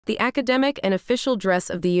The academic and official dress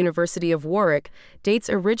of the University of Warwick dates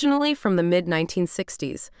originally from the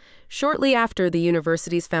mid-1960s, shortly after the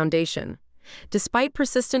university's foundation. Despite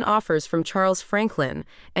persistent offers from Charles Franklin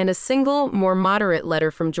and a single, more moderate letter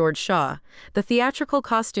from George Shaw, the theatrical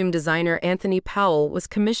costume designer Anthony Powell was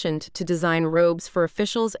commissioned to design robes for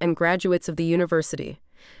officials and graduates of the university.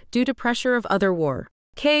 Due to pressure of other war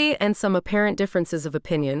and some apparent differences of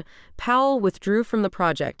opinion, Powell withdrew from the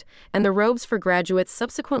project, and the robes for graduates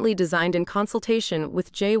subsequently designed in consultation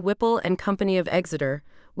with J. Whipple and Company of Exeter,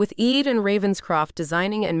 with Eade and Ravenscroft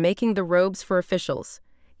designing and making the robes for officials.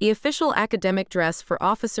 The official academic dress for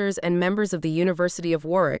officers and members of the University of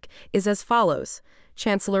Warwick is as follows: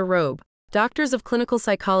 Chancellor Robe. Doctors of clinical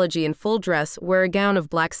psychology in full dress wear a gown of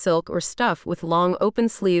black silk or stuff with long open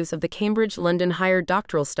sleeves of the Cambridge-London higher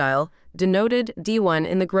doctoral style, denoted D1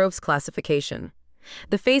 in the Groves classification.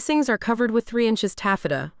 The facings are covered with 3 inches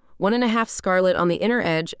taffeta, 1.5 scarlet on the inner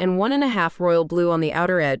edge and 1.5 royal blue on the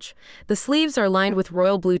outer edge. The sleeves are lined with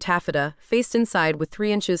royal blue taffeta, faced inside with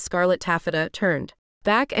 3 inches scarlet taffeta, turned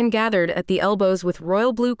back and gathered at the elbows with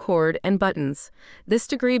royal blue cord and buttons. This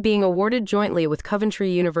degree being awarded jointly with Coventry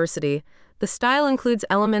University. The style includes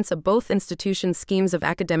elements of both institutions' schemes of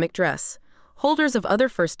academic dress. Holders of other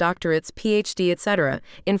first doctorates, PhD, etc.,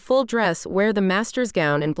 in full dress wear the master's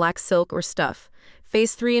gown in black silk or stuff,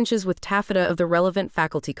 face 3 inches with taffeta of the relevant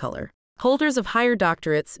faculty color. Holders of higher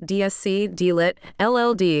doctorates, DSc, DLit,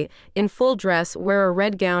 LLD, in full dress wear a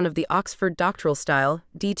red gown of the Oxford doctoral style,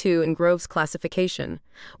 D2 in Groves classification,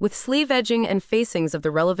 with sleeve edging and facings of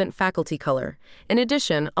the relevant faculty color. In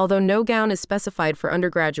addition, although no gown is specified for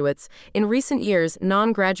undergraduates, in recent years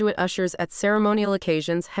non-graduate ushers at ceremonial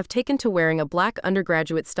occasions have taken to wearing a black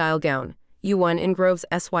undergraduate-style gown, U1 in Groves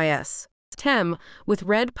SYS. Tem, with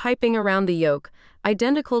red piping around the yoke,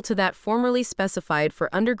 identical to that formerly specified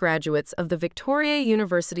for undergraduates of the Victoria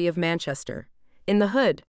University of Manchester. In the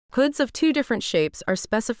hood, hoods of 2 different shapes are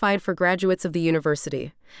specified for graduates of the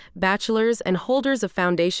university. Bachelors and holders of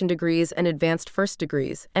foundation degrees and advanced first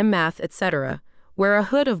degrees, M.Math, etc., wear a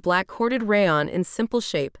hood of black corded rayon in simple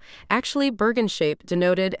shape, actually Bergen shape,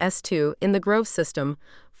 denoted S2 in the Grove system,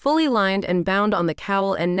 fully lined and bound on the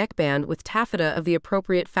cowl and neckband with taffeta of the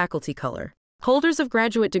appropriate faculty color. Holders of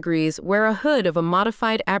graduate degrees wear a hood of a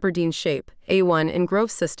modified Aberdeen shape, A1 in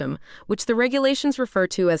Grove system, which the regulations refer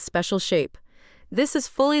to as special shape. This is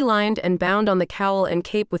fully lined and bound on the cowl and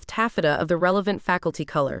cape with taffeta of the relevant faculty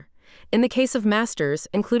color. In the case of masters,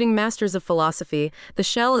 including masters of philosophy, the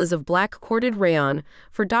shell is of black corded rayon.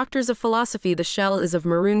 For doctors of philosophy, the shell is of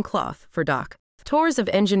maroon cloth. For doctors of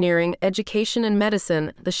engineering, education, and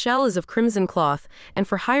medicine, the shell is of crimson cloth, and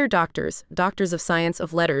for higher doctors, doctors of science,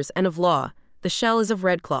 of letters, and of law, the shell is of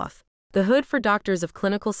red cloth. The hood for doctors of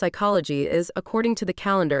clinical psychology is, according to the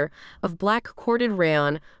calendar, of black corded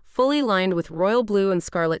rayon, fully lined with royal blue and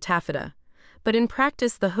scarlet taffeta. But in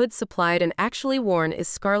practice, the hood supplied and actually worn is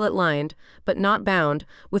scarlet lined, but not bound,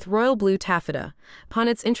 with royal blue taffeta. Upon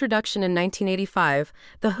its introduction in 1985,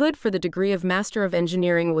 the hood for the degree of Master of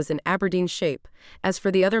Engineering was in Aberdeen shape. As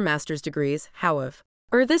for the other master's degrees, however,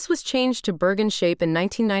 this was changed to Bergen shape in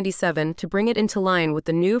 1997 to bring it into line with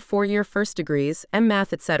the new 4-year first degrees,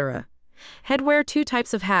 M.Math, etc. Headwear: 2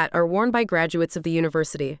 types of hat are worn by graduates of the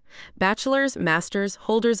university. Bachelors, masters,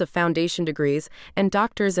 holders of foundation degrees, and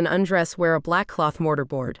doctors in undress wear a black cloth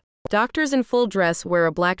mortarboard. Doctors in full dress wear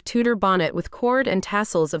a black Tudor bonnet with cord and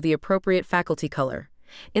tassels of the appropriate faculty color.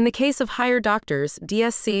 In the case of higher doctors,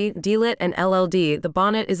 DSc, DLit, and LLD, the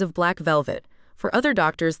bonnet is of black velvet. For other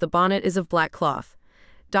doctors, the bonnet is of black cloth.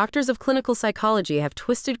 Doctors of clinical psychology have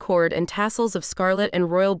twisted cord and tassels of scarlet and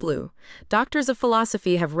royal blue. Doctors of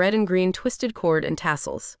philosophy have red and green twisted cord and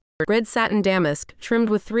tassels. Red satin damask, trimmed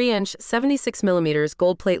with 3-inch, 76mm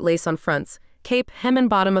gold plate lace on fronts, cape, hem and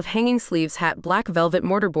bottom of hanging sleeves, hat, black velvet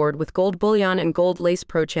mortarboard with gold bullion and gold lace,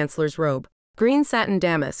 pro-chancellor's robe. Green satin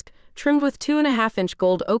damask, trimmed with 2.5-inch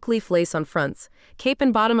gold oak leaf lace on fronts, cape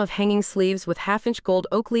and bottom of hanging sleeves with 1/2-inch gold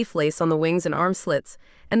oak leaf lace on the wings and arm slits,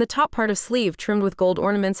 and the top part of sleeve trimmed with gold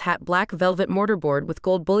ornaments, hat, black velvet mortarboard with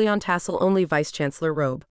gold bullion tassel only, vice-chancellor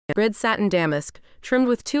robe. Red satin damask, trimmed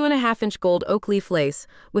with 2.5-inch gold oak leaf lace,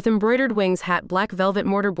 with embroidered wings, hat, black velvet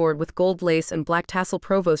mortarboard with gold lace and black tassel,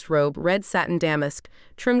 provost robe. Red satin damask,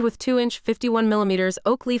 trimmed with 2-inch 51mm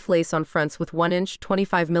oak leaf lace on fronts with 1-inch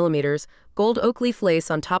 25mm gold oak leaf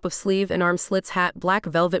lace on top of sleeve and arm slits, hat, black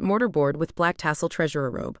velvet mortarboard with black tassel, treasurer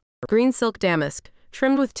robe. Green silk damask,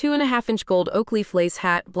 trimmed with 2.5-inch gold oak leaf lace,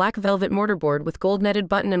 hat, black velvet mortarboard with gold netted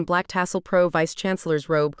button and black tassel, pro vice chancellor's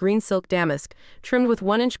robe. Green silk damask, trimmed with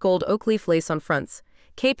 1-inch gold oak leaf lace on fronts,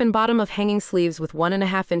 Cape and bottom of hanging sleeves with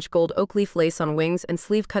 1.5-inch gold oak leaf lace on wings and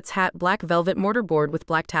sleeve cuts hat black velvet mortarboard with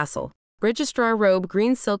black tassel. Registrar robe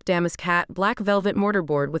green silk damask hat black velvet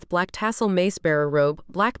mortarboard with black tassel mace bearer robe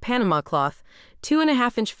black Panama cloth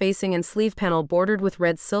 2.5-inch facing and sleeve panel bordered with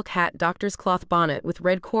red silk hat doctor's cloth bonnet with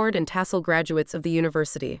red cord and tassel graduates of the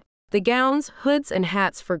university. The gowns, hoods and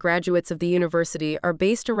hats for graduates of the university are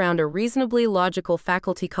based around a reasonably logical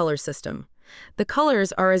faculty color system. The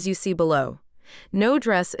colors are as you see below. No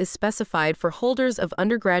dress is specified for holders of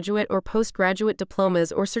undergraduate or postgraduate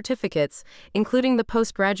diplomas or certificates, including the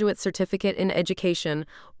postgraduate certificate in education,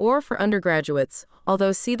 or for undergraduates,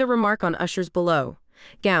 although see the remark on ushers below.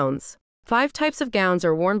 Gowns. 5 types of gowns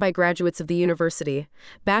are worn by graduates of the university,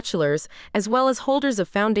 bachelors, as well as holders of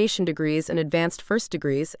foundation degrees and advanced first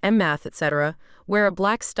degrees, M.Math, etc., wear a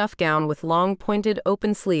black stuff gown with long, pointed,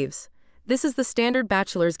 open sleeves. This is the standard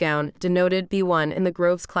bachelor's gown, denoted B1 in the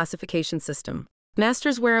Groves classification system.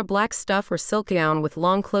 Masters wear a black stuff or silk gown with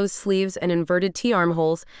long closed sleeves and inverted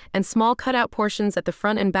T-armholes and small cutout portions at the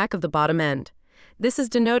front and back of the bottom end. This is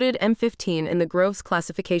denoted M15 in the Groves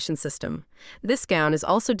classification system. This gown is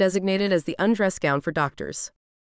also designated as the undress gown for doctors.